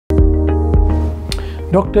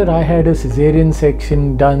Doctor, I had a cesarean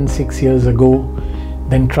section done 6 years ago,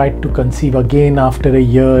 then tried to conceive again after a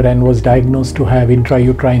year and was diagnosed to have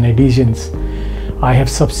intrauterine adhesions. I have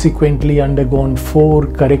subsequently undergone 4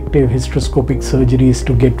 corrective hysteroscopic surgeries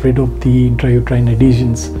to get rid of the intrauterine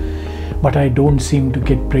adhesions, but I don't seem to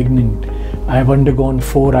get pregnant. I have undergone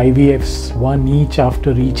 4 IVFs, 1 each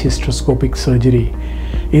after each hysteroscopic surgery.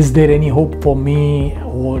 Is there any hope for me,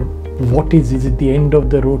 or is it the end of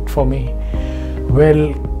the road for me?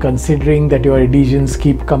 Well, considering that your adhesions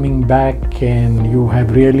keep coming back and you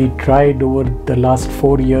have really tried over the last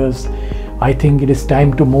 4 years, I think it is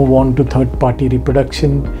time to move on to third-party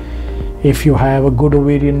reproduction. If you have a good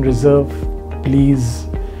ovarian reserve, please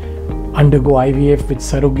undergo IVF with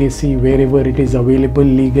surrogacy wherever it is available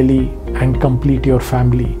legally and complete your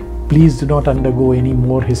family. Please do not undergo any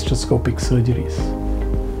more hysteroscopic surgeries.